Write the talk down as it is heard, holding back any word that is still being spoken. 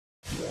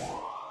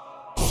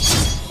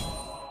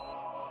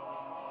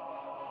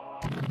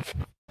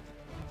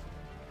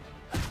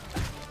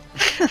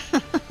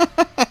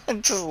I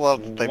just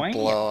love that they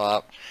blow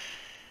up.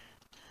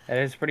 That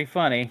is pretty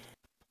funny.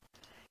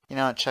 You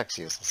know what? Chuck's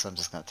useless, so I'm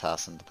just gonna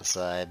toss him to the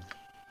side.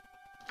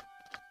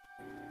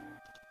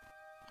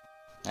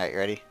 Alright, you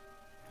ready?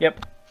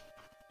 Yep.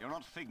 You're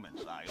not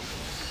figments, are you?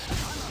 I'm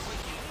not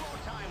wasting any more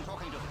time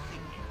talking to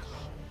figments.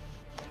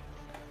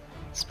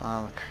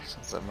 Spawn the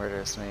crystals that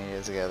murdered us many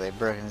years ago. They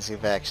broke into two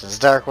factions.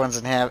 The dark ones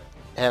inhabit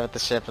the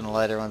ship, and the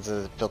lighter ones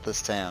have built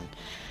this town.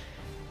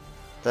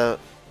 Though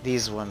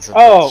these ones have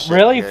built the ship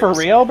really? For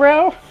real,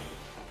 bro?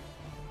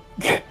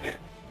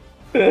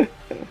 Where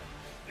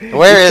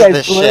is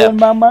this ship?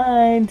 My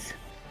mind.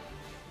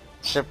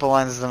 Ship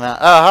belongs to the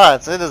mountain. Oh, huh,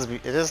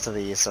 it is to the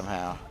east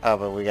somehow. Oh,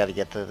 but we gotta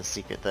get to the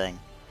secret thing.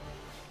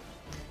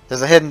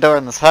 There's a hidden door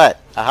in this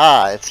hut.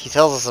 Aha, he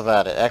tells us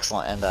about it.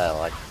 Excellent end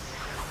dialogue.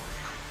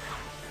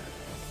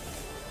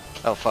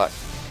 Oh, fuck.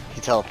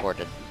 He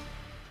teleported.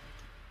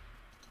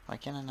 Why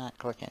can I not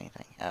click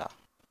anything? Oh.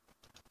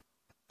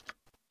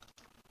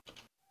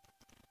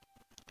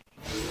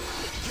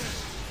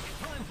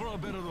 Time for a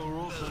bit of the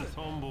rough and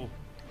tumble.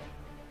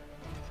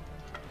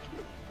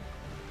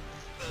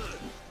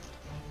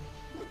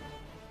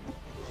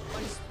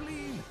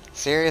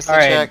 Seriously,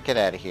 right. Chuck? Get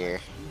out of here.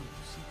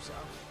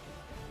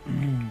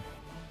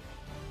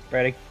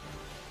 Ready?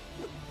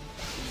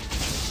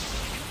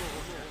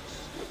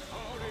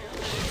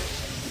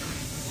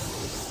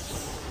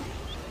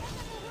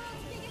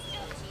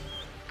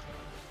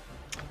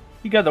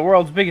 You got the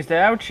world's biggest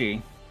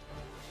ouchie.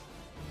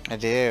 I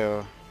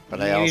do, but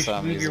You I also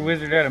should move your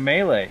wizard out of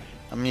melee.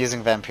 I'm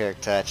using Vampiric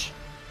Touch.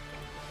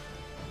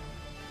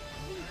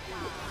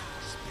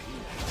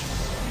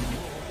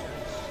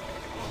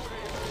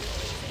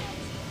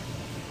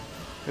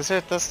 Who's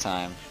hurt this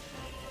time?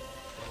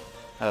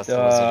 Oh, it's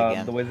the wizard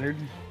again. The wizard.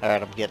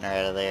 Alright, I'm getting her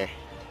out of there.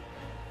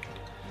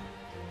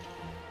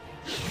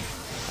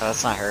 Oh,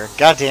 that's not her.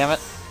 God damn it!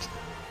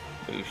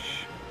 Boosh.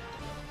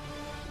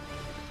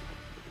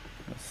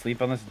 Let's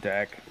sleep on this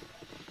deck.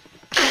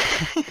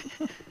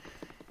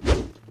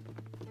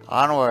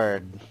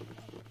 Onward!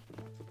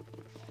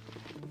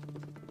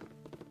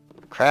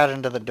 Crowd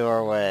into the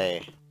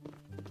doorway.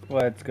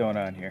 What's going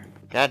on here?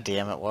 God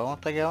damn it, why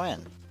won't they go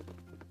in?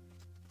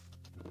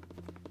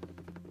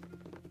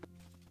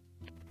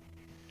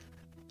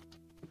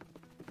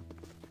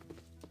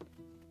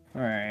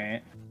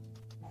 Alright.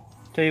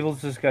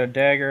 Table's just got a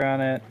dagger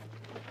on it.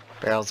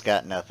 Barrel's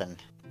got nothing.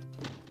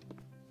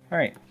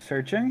 Alright,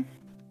 searching.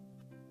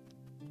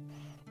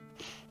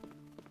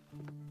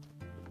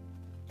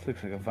 This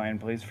looks like a fine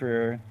place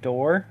for a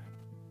door.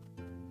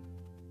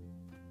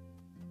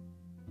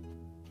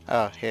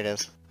 Oh, here it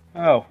is.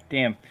 Oh,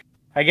 damn.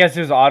 I guess it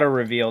was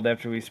auto-revealed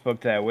after we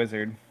spoke to that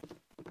wizard.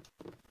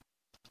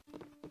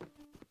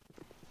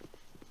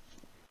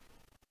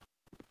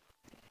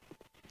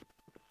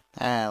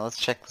 Let's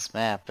check this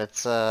map.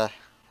 It's,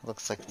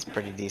 looks like it's a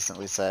pretty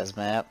decently sized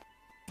map.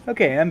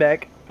 Okay, I'm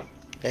back.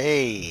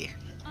 Hey!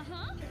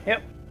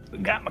 Yep,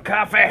 got my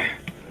coffee.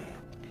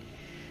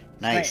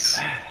 Nice.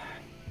 Right.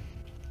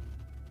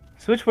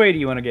 So which way do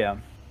you want to go?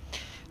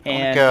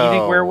 And do go you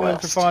think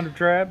werewolves west. are fond of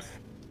traps?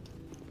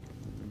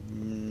 I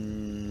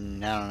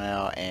don't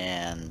know,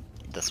 and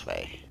this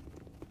way.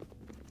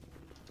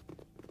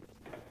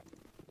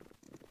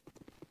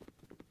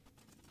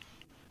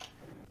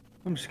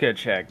 I'm just gonna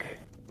check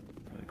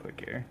really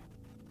quick here.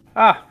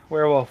 Ah,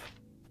 werewolf.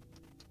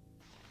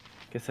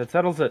 Guess that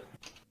settles it.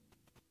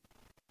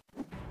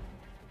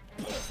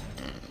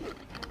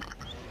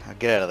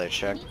 Get out of there,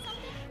 Chuck.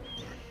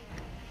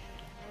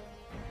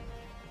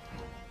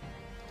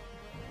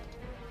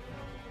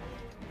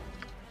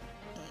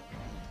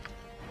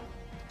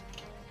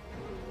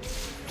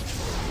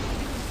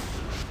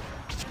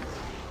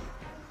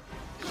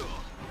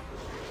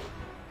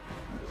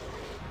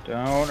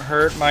 Don't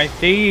hurt my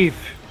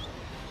thief.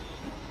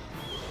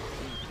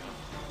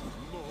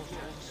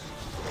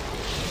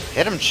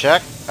 Hit him,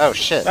 Chuck! Oh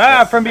shit.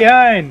 Ah, from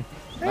behind.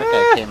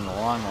 That guy came a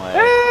long way.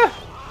 Ah.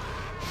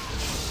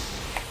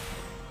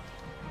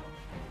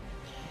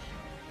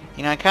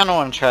 You know, I kinda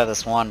wanna try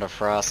this Wand of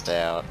Frost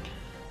out.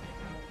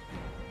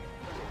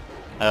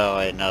 Oh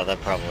wait, no,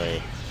 that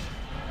probably...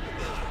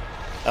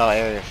 Oh,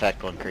 area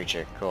effect one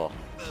creature, cool.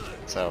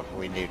 So,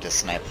 we need to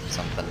snipe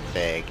something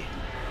big.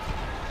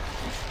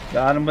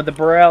 Got him with the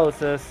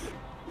paralysis.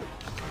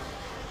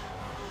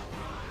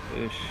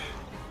 Oosh.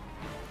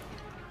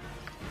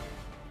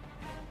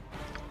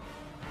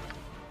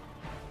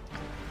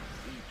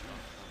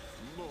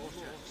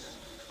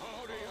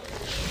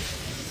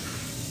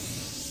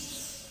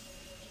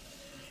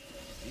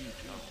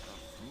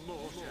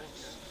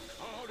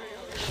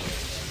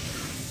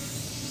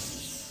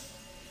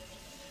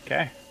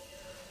 Okay.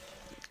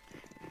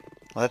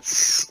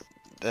 Let's,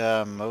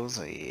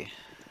 mosey.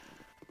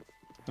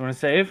 You want to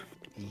save?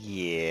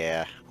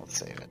 Yeah, let's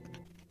save it.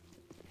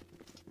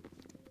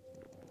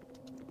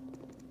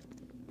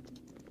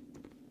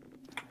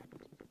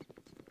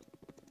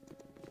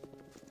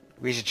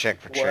 We should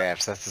check for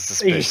traps. That's a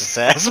suspicious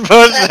ass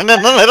potion in the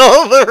middle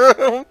of the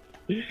room.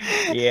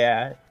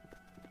 Yeah.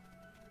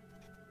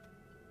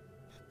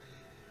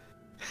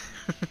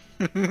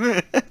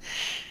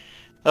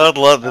 I would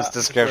love this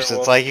This description. It's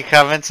werewolf. like you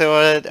come into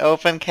an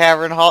open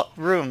cavern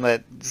room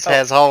that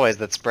has hallways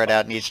that spread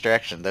out in each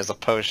direction. There's a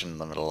potion in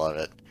the middle of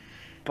it.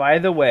 By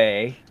the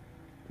way,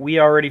 we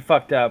already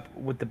fucked up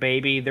with the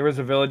baby. There was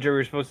a villager we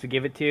were supposed to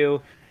give it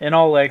to. In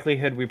all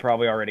likelihood, we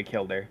probably already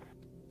killed her.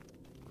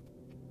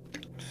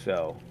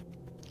 So.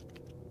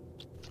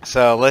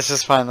 So let's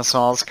just find the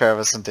smallest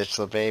crevice and ditch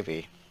the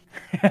baby.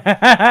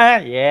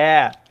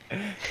 Yeah.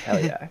 Hell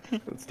yeah.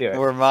 Let's do it.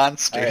 We're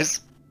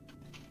monsters.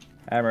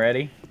 I'm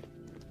ready.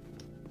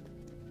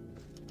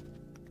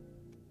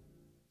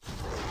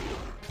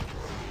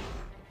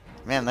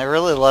 Man, they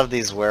really love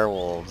these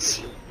werewolves.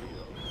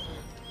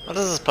 What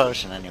is this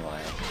potion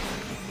anyway?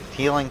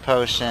 Healing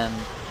potion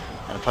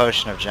and a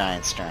potion of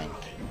giant strength.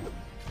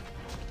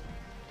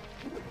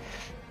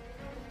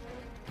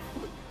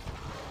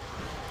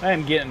 I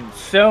am getting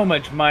so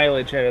much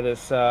mileage out of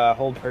this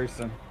whole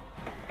person.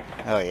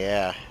 Oh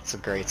yeah, it's a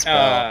great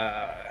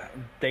spell.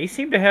 They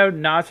seem to have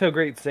not so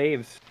great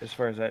saves as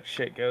far as that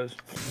shit goes.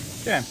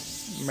 Okay,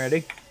 I'm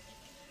ready.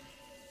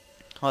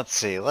 Let's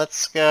see,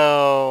 let's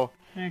go...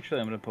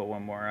 Actually, I'm gonna put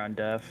one more on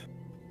death.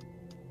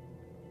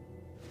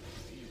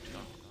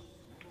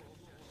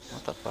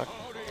 What the fuck?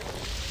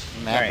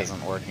 The map Alright.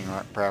 isn't working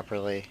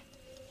properly.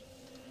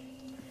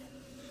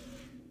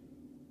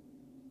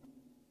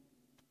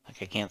 Like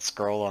I can't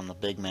scroll on the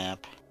big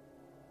map.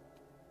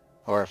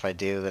 Or if I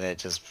do, then it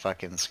just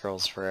fucking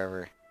scrolls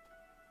forever.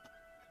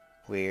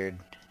 Weird.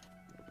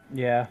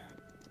 Yeah.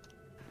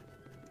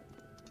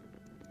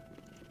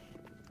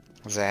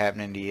 Is that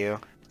happening to you?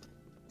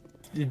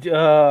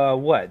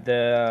 What?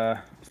 The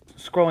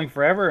scrolling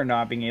forever or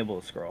not being able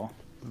to scroll?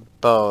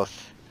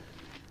 Both.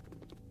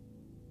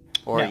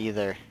 Or No.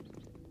 either.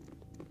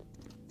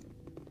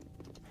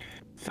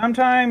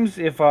 Sometimes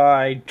if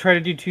I try to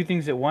do two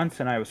things at once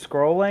and I was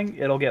scrolling,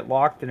 it'll get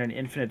locked in an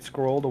infinite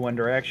scroll to one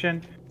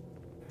direction.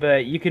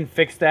 But you can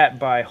fix that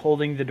by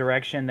holding the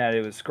direction that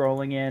it was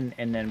scrolling in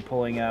and then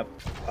pulling up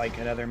like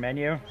another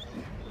menu.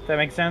 Does that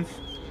make sense?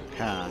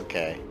 Huh,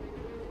 okay.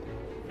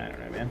 I don't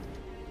know, man.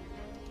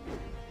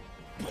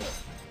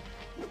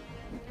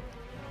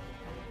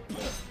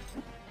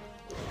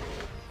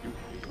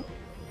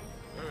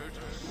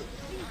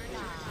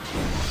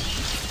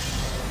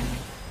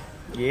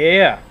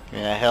 Yeah.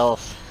 Yeah,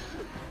 health.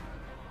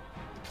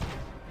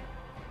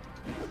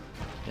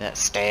 Yeah,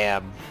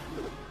 stab.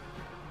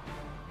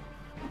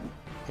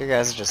 You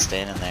guys are just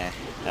standing there.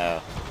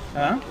 Oh.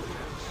 Huh?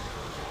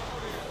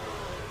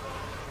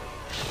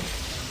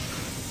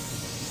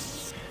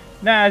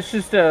 Nah, it's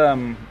just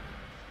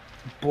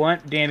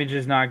blunt damage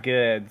is not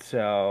good,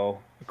 so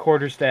a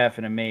quarterstaff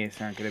and a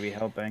mace aren't going to be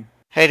helping.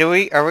 Hey,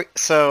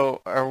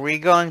 are we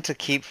going to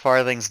keep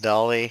Farthing's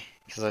dolly?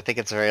 Because I think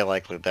it's very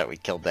likely that we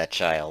killed that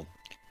child.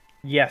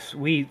 Yes,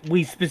 we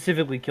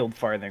specifically killed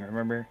Farthing,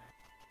 remember?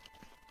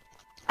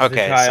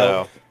 Okay,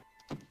 child.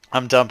 so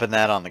I'm dumping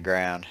that on the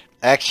ground.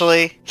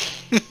 Actually,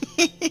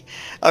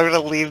 I'm gonna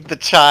leave the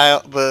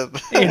child The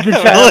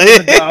child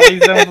in the dolly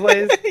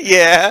someplace?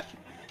 Yeah.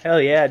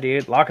 Hell yeah,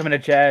 dude. Lock him in a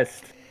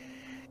chest.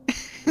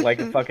 Like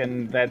a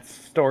fucking, that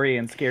story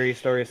and scary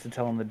stories to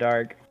tell in the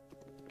dark.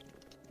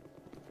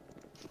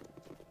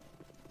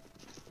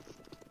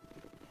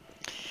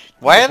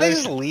 Why are they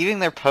just leaving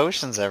their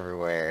potions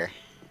everywhere?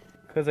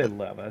 Because they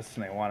love us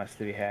and they want us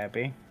to be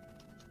happy.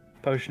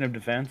 Potion of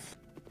defense.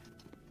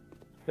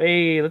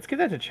 Hey, let's give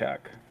that to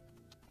Chuck.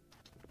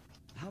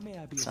 How may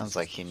I be of Sounds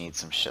like he needs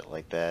some shit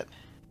like that.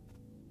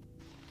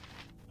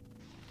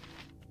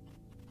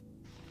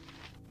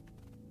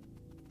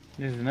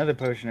 There's another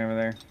potion over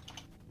there.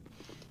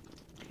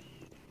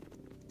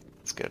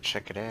 Let's go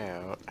check it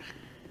out.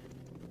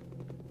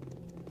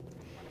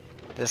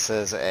 This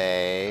is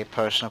a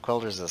potion of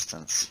cold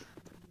resistance.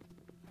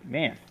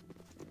 Man.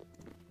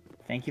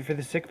 Thank you for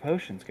the sick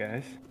potions,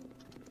 guys.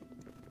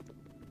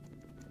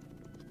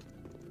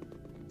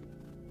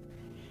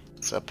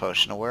 It's a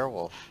potion of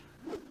werewolf.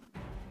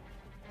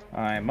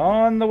 I'm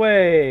on the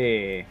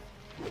way.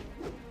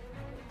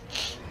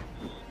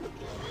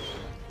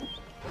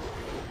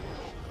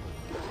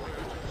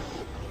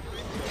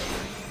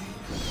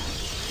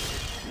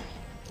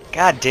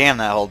 God damn,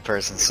 that old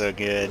person's so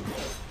good.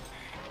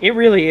 It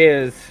really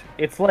is.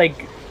 It's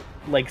like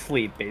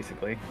sleep,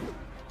 basically.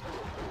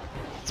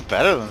 It's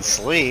better than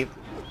sleep.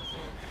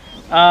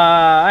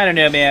 I don't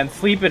know, man.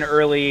 Sleep in the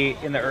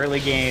early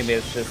game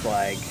is just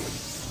like,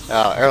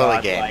 Oh, early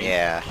God, game, like-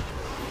 yeah.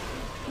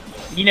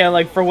 you know,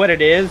 like for what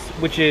it is,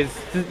 which is,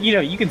 you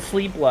know, you can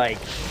sleep like,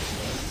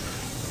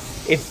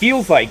 it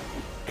feels like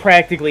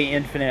practically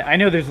infinite. I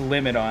know there's a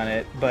limit on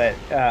it, but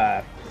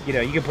you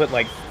know, you can put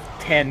like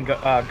 10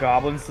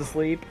 goblins to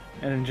sleep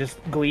and then just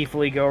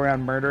gleefully go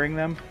around murdering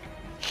them.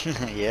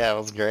 Yeah, it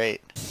was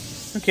great.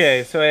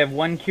 Okay, so I have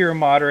 1 cure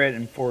moderate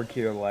and 4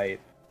 cure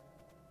light.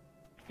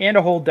 And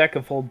a whole deck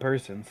of hold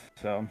persons,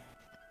 so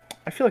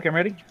I feel like I'm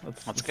ready.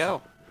 Let's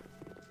go.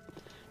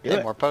 Do Yeah,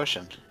 it. more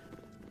potion.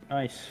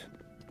 Nice.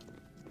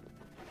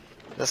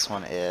 This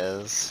one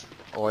is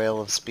Oil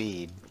of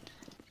Speed.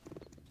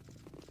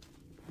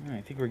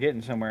 I think we're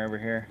getting somewhere over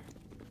here.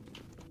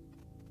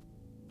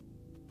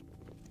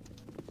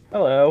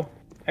 Hello.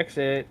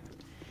 Exit.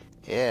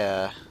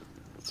 Yeah.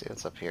 Let's see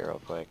what's up here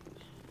real quick.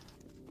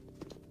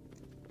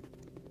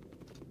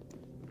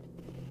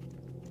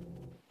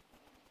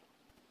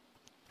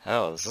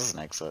 Oh, this is an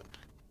exit.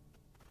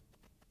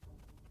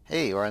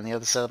 Hey, we're on the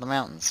other side of the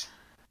mountains.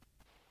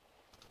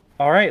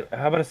 Alright,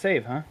 how about a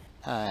save, huh?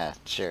 Oh yeah,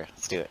 sure.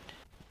 Let's do it.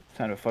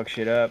 Time to fuck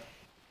shit up.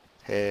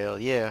 Hell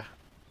yeah.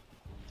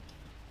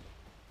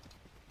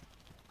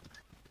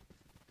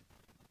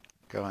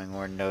 Going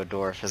where no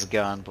dwarf has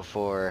gone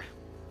before.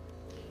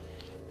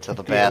 To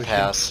the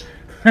bathhouse.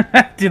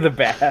 To the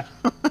bath.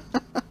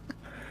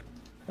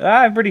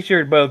 I'm pretty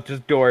sure both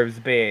just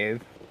dwarves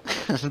bathe.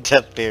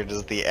 Deathbeard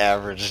is the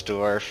average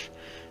dwarf.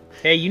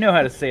 Hey, you know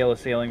how to sail a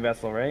sailing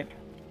vessel, right?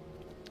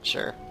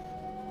 Sure.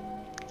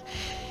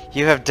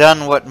 You have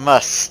done what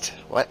must.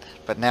 What?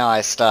 But now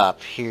I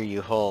stop. Here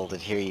you hold,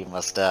 and here you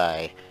must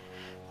die.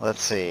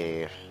 Let's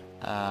see.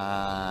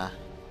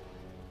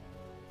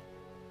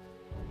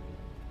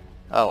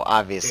 Oh,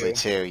 obviously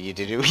too.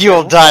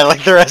 You'll die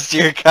like the rest of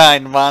your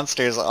kind,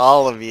 monsters,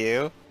 all of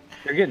you.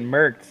 You're getting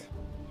murked.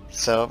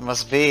 So it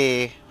must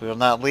be, we will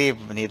not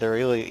leave, neither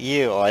will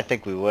you. Oh, I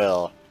think we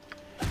will.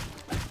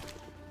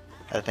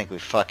 I think we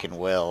fucking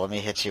will. Let me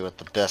hit you with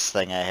the best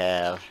thing I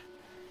have.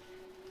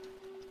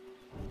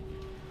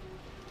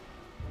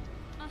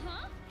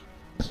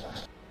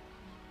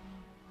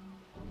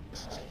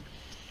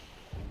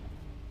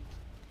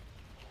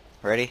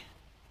 Ready?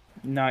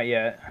 Not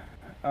yet.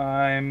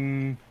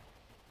 I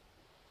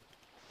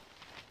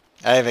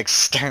have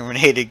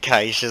exterminated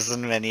Kaishas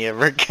in many of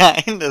her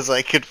kind as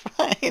I could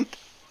find.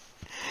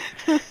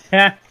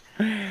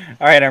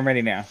 Alright, I'm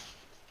ready now.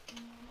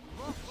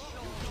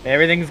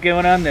 Everything's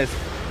going on this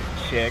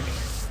chick.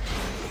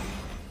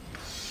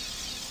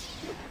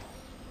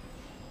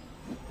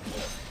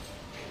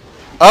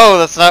 Oh,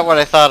 that's not what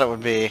I thought it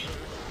would be.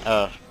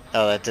 Oh,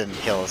 that didn't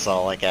kill us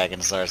all like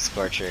Aghanosar's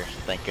Scorcher.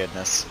 Thank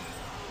goodness.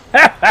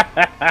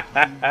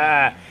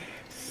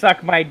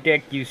 Suck my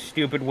dick, you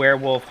stupid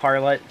werewolf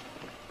harlot.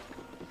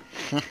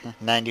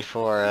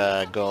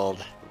 94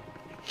 gold.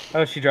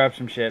 Oh, she dropped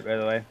some shit, by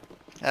the way.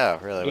 Oh,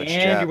 really? What'd she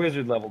And drop? your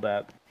wizard leveled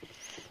up.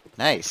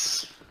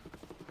 Nice.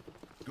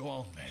 Go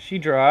on, man. She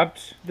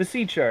dropped the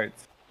sea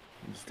charts.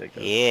 Let's take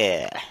those.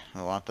 Yeah,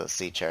 we want those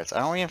sea charts.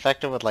 Aren't we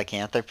infected with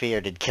lycanthropy, or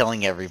did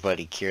killing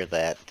everybody cure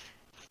that?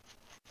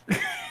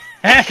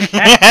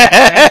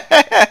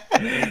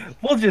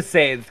 We'll just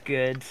say it's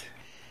good.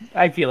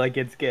 I feel like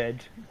it's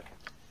good.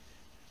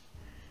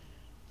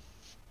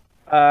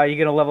 You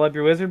gonna level up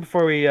your wizard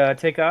before we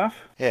take off?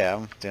 Yeah,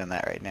 I'm doing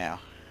that right now.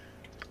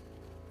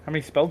 How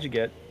many spells you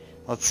get?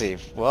 Let's see.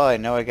 Well, I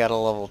know I got a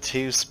level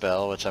 2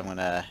 spell, which I'm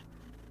gonna...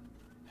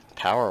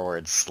 Power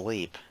word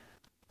sleep.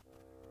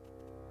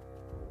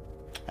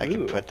 I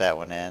can put that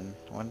one in.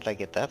 When did I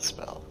get that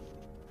spell?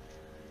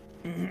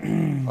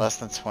 Less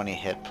than 20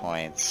 hit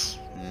points.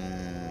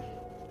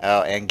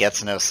 Oh, and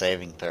gets no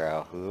saving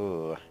throw.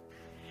 Ooh.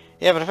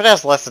 Yeah, but if it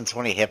has less than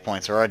 20 hit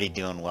points, we're already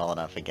doing well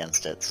enough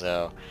against it,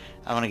 so...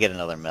 I'm gonna get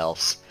another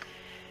Melfs.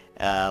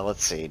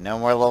 Let's see. No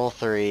more level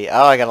 3.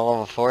 Oh, I got a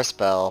level 4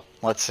 spell.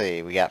 Let's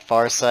see. We got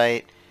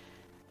Farsight,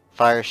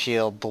 Fire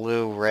Shield,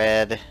 Blue,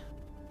 Red,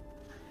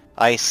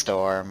 Ice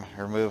Storm,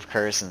 Remove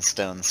Curse, and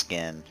Stone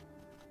Skin.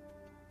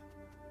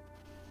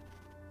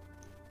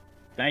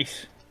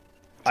 Nice.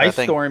 So Ice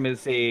Storm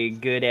is a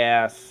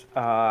good-ass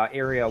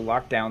area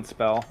lockdown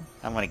spell.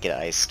 I'm gonna get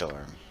Ice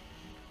Storm.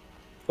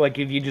 Like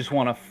if you just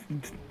want to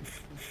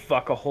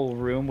fuck a whole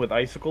room with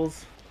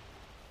icicles.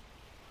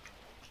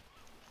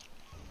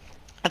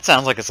 That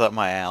sounds like it's up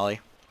my alley.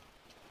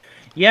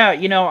 Yeah,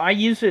 you know, I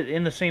use it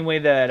in the same way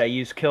that I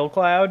use Kill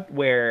Cloud,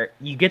 where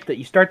you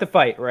start the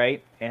fight,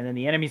 right? And then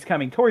the enemy's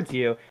coming towards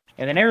you,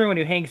 and then everyone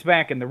who hangs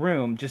back in the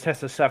room just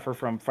has to suffer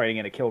from fighting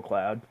in a Kill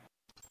Cloud.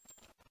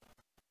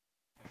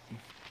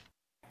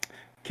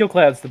 Kill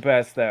Cloud's the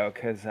best, though,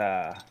 because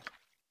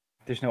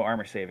there's no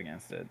armor save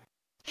against it.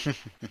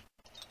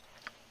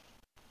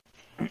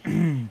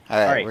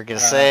 Alright, we're gonna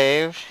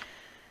save.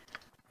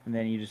 And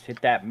then you just hit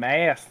that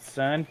mast,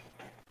 son.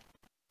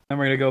 Then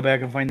we're gonna go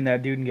back and find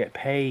that dude and get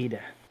paid.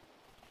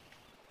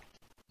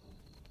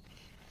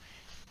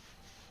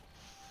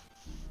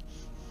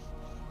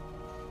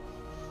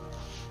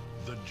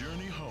 The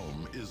journey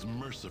home is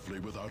mercifully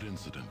without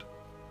incident,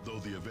 though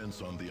the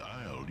events on the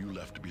Isle you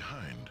left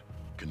behind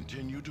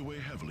continue to weigh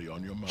heavily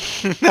on your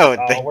mind. No,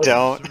 they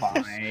don't.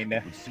 Fine.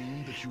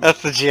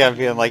 That's the GM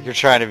being like, you're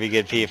trying to be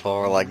good people.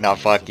 We're like, no,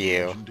 fuck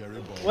you.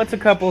 What's a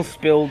couple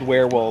spilled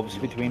werewolves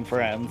between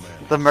friends?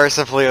 The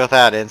mercifully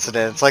without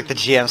incident. It's like the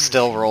GM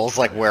still rolls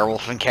like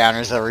werewolf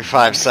encounters every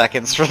 5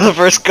 seconds for the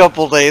first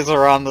couple days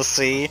we're on the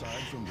sea. Aside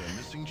from their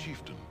missing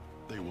chieftain,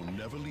 they will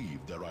never leave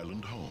their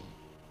island home,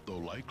 though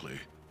likely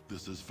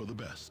this is for the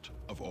best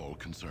of all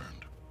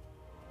concerned.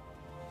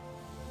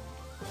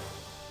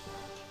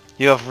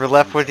 You have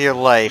left with your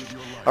life,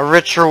 a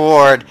rich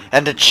reward,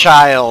 and a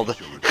child.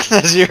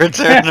 As you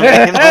return to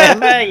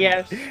mainland.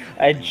 Yeah,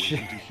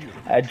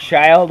 a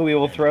child we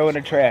will throw in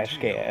a trash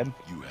can.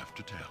 You have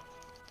to tell.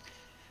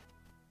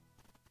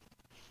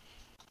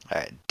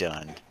 Alright,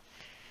 done.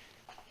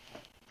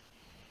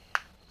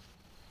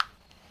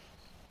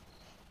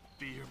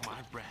 Fear my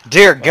wrath.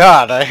 Dear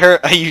God,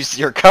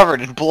 you're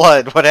covered in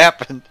blood. What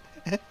happened?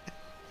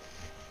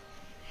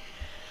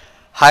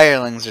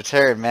 Hirelings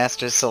return.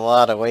 Master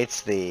Salat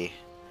awaits thee.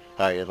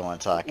 Oh, you're the one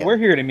talking. We're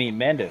here to meet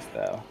Mendes,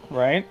 though,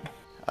 right?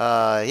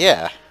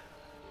 Yeah.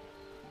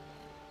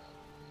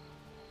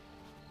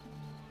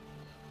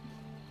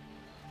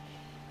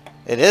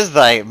 It is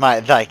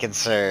thy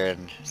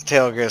concern. His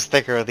tale grows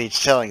thicker with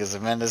each telling, as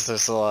Mendes or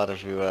Salat,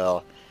 if you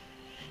will.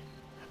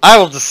 I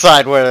will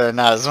decide whether or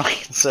not it's my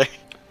concern.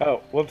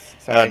 Oh, whoops.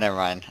 Sorry. Oh, never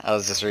mind. I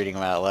was just reading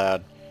them out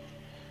loud.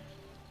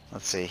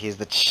 Let's see. He's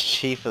the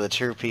chief of the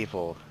true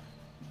people.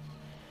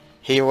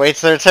 He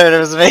awaits the return of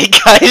his mate,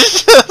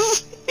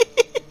 Kaishas.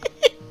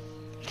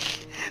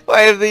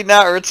 Why have they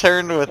not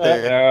returned with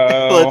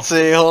her? Let's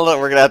see. Hold on.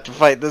 We're gonna have to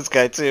fight this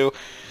guy too.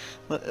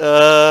 3,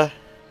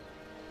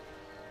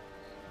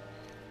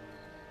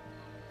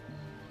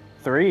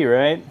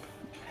 right?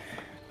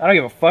 I don't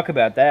give a fuck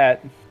about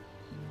that.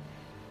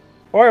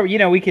 Or, you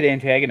know, we could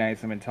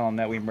antagonize him and tell him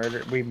that we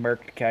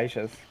murked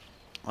Kaishas.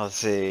 Let's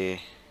see.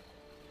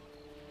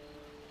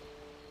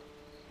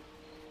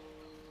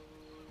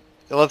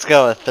 Let's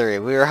go with 3.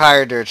 We were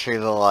hired to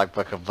retrieve the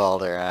logbook of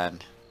Baldur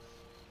and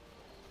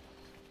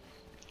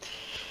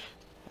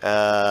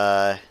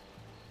it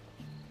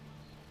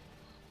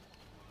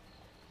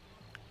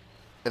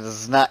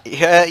is not.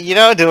 You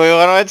know, do we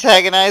want to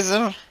antagonize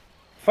him?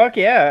 Fuck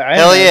yeah!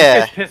 Hell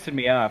yeah! It's pissing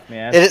me off,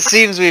 man. It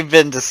seems we've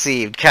been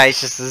deceived.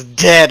 Kaishas is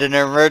dead, and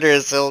her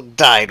murderous ilk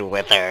died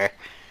with her.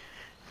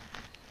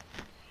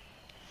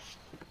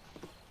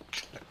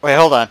 Wait,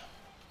 hold on.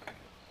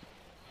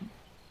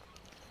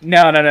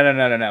 No.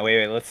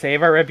 Wait. Let's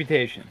save our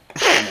reputation.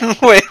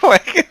 wait.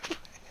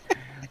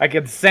 I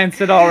can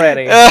sense it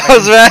already.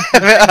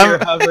 You're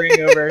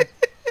hovering over.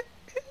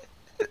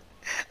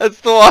 That's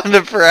the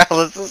Wanda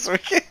paralysis.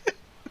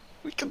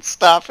 We can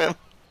stop him.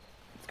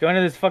 Let's go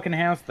into this fucking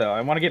house, though.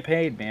 I want to get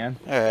paid, man.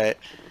 Alright.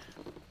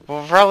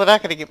 Well, we're probably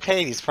not going to get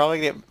paid. He's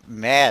probably going to get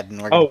mad and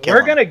we're going to kill him.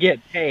 We're going to get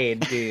paid,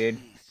 dude.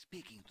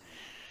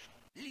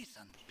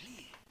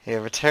 Yeah,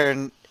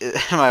 return.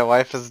 My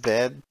wife is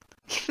dead.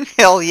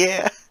 Hell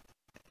yeah.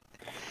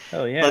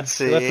 Hell yeah. Let's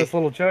see. You left this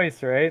little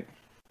choice, right?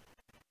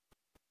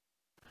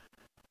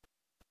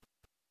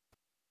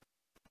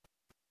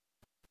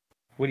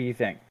 What do you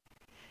think?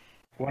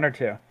 1 or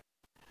 2?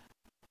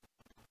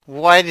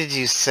 Why did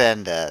you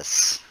send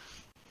us?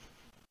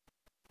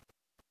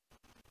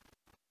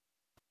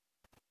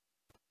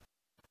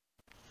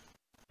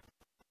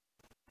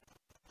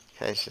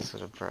 Cassius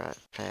would have brought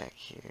back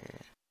here.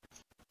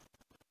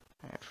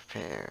 Alright,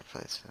 prepare,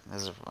 replacement,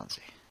 miserable onesie.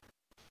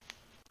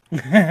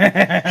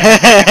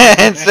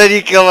 Instead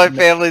you kill my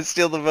family and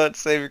steal the vote to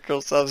save your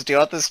cruel selves. Do you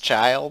want this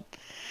child?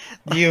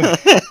 You.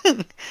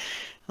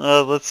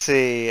 Let's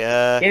see.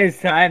 It is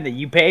time that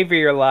you pay for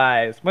your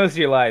lives. Most of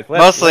your lives.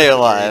 Mostly your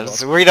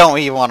lives. We don't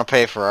even want to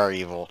pay for our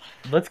evil.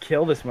 Let's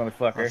kill this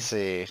motherfucker. Let's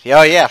see.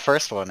 Oh yeah,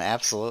 first one,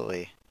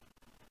 absolutely.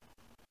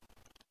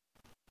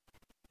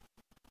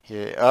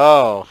 Here.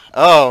 Oh,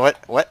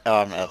 what?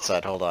 Oh, I'm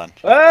outside. Hold on.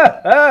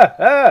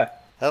 That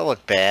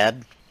looked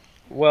bad.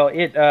 Well,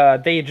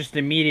 they just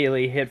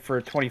immediately hit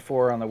for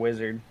 24 on the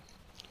wizard.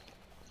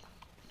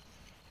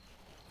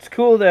 It's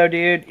cool though,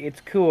 dude. It's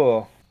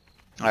cool.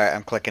 Alright,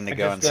 I'm clicking to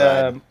go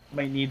inside.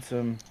 Might need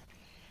some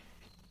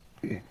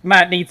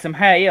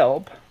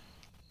help.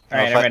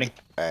 Alright, I'm ready.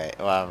 Alright,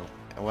 well,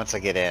 once I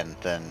get in,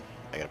 then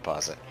I gotta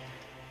pause it.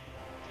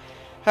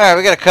 Alright,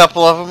 we got a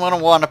couple of them. I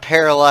don't want to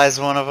paralyze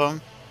one of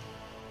them.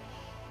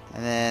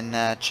 And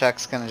then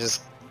Chuck's gonna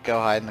just go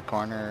hide in the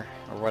corner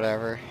or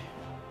whatever.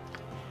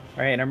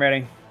 Alright, I'm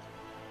ready.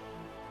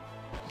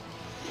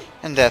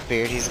 And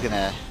Deathbeard, he's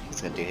gonna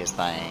do his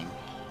thing.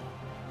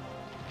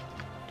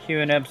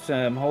 Queuing up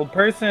some hold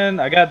person.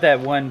 I got that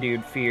one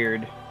dude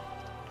feared.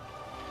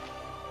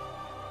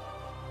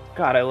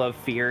 God, I love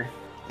fear.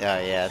 Oh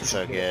yeah, it's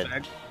so good.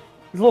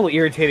 It's a little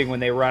irritating when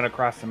they run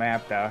across the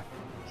map, though.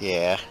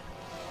 Yeah.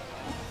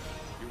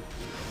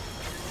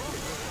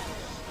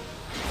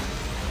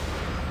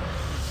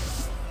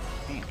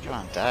 Man, come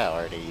on, die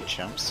already, you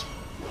chumps.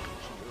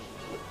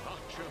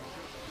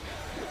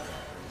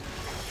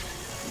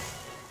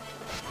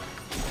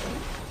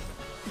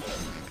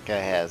 The guy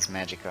has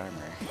magic armor.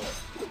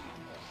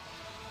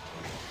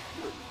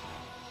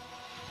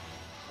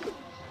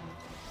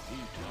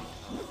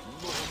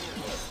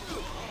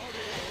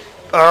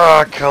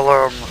 Ah,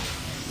 kill him!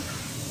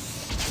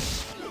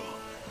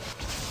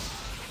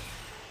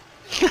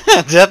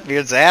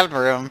 Deathbeard's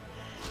after him.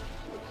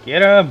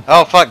 Get him!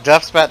 Oh fuck,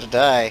 Duff's about to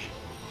die.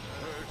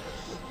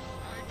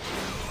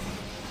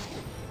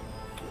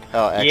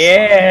 Oh, excellent.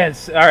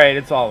 Yes! Alright,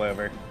 it's all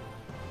over.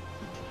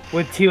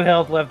 With 2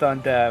 health left on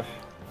Duff.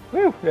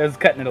 Whew, I was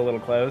cutting it a little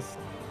close.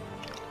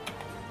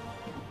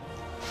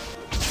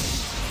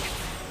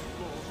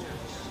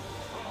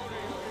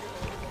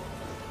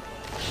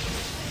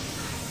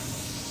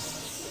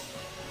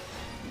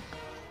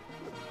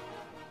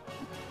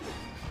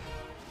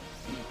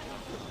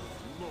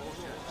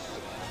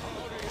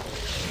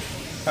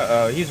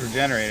 Uh-oh, he's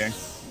regenerating.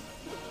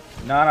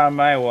 Not on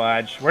my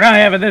watch. We're not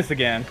having this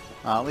again.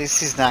 Well, at least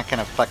he's not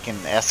gonna fucking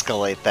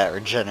escalate that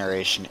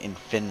regeneration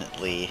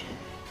infinitely.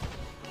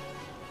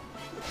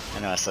 I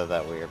know I said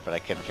that weird, but I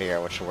couldn't figure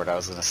out which word I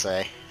was gonna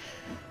say.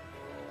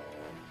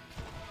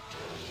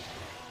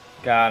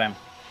 Got him.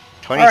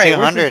 2200. Alright,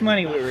 where's this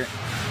money we were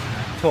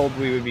told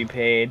we would be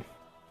paid?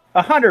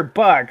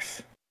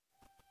 $100!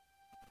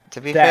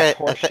 To be That's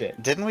fair,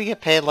 horseshit. didn't we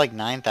get paid like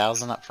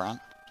 9,000 up front?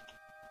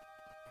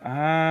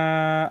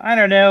 I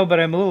don't know, but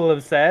I'm a little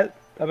upset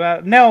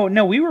about...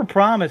 No, we were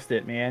promised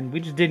it, man. We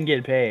just didn't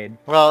get paid.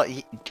 Well,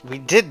 we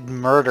did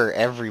murder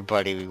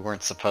everybody we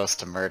weren't supposed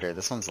to murder.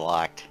 This one's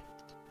locked.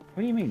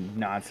 What do you mean,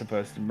 not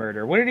supposed to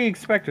murder? What did he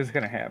expect was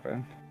gonna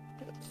happen?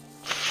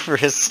 For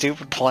his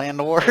stupid plan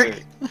to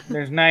work?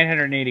 There's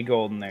 980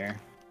 gold in there.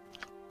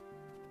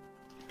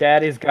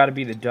 That has got to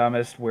be the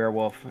dumbest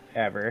werewolf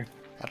ever.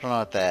 I don't know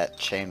what that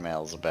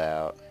chainmail's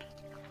about.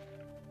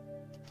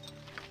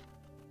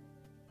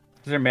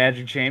 Is there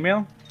magic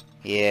chainmail?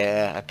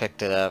 Yeah, I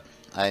picked it up.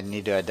 I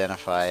need to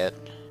identify it.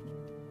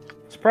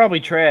 It's probably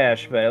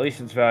trash, but at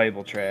least it's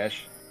valuable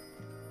trash.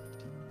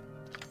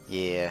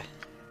 Yeah.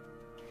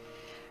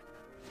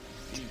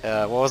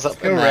 What was up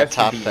Let's go in that rest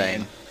top at the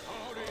thing? inn.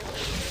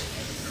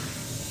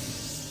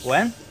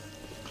 When?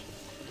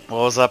 What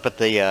was up at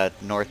the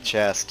north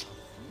chest?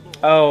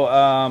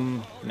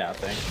 Oh,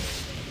 nothing.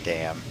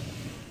 Damn.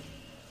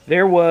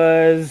 There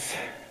was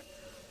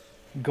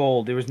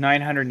gold. There was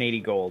 980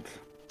 gold.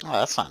 Oh,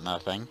 that's not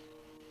nothing.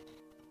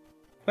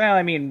 Well,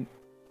 I mean,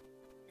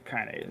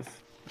 kind of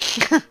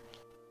is.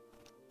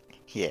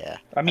 Yeah.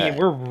 I mean, alright.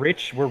 we're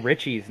rich. We're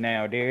richies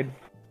now, dude.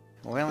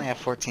 We only have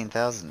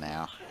 14,000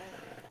 now.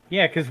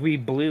 Yeah, because we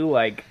blew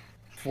like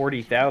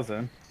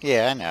 40,000.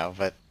 Yeah, I know,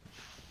 but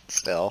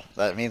still,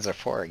 that means they're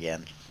poor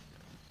again.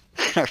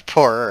 Or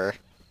poorer.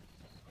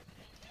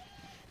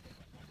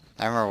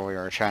 I remember we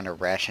were trying to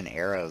ration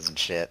arrows and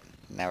shit.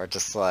 Now we're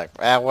just like,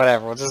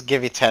 whatever, we'll just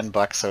give you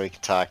 $10 so we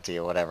can talk to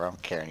you, whatever, I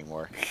don't care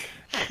anymore.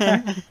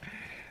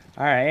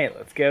 Alright,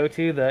 let's go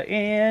to the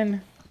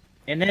inn.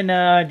 And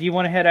then, do you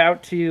want to head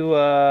out to,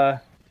 well,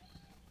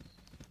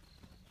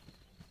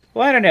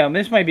 I don't know,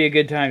 this might be a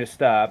good time to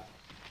stop.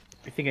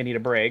 I think I need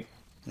a break.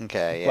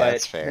 Okay, yeah, But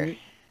that's fair.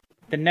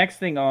 The next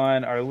thing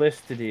on our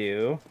list to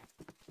do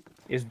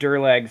is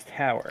Durlag's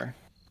Tower.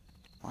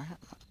 Where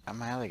are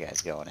my other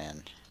guys going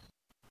in?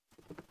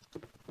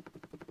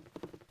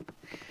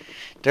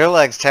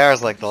 Durlag's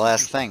Tower's like the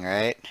last thing,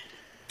 right?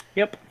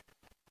 Yep.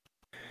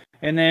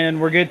 And then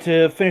we're good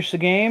to finish the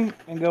game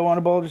and go on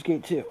to Baldur's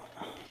Gate 2.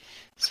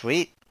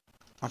 Sweet.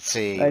 Let's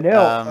see. I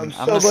know. I'm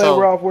so glad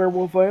we're off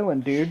Werewolf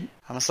Island, dude. I'm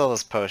gonna sell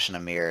this potion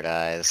of Mirrored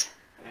Eyes.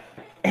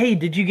 Hey,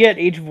 did you get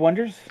Age of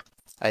Wonders?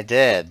 I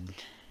did.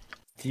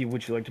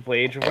 Would you like to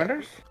play Age of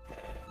Wonders?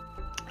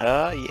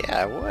 Yeah,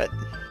 I would.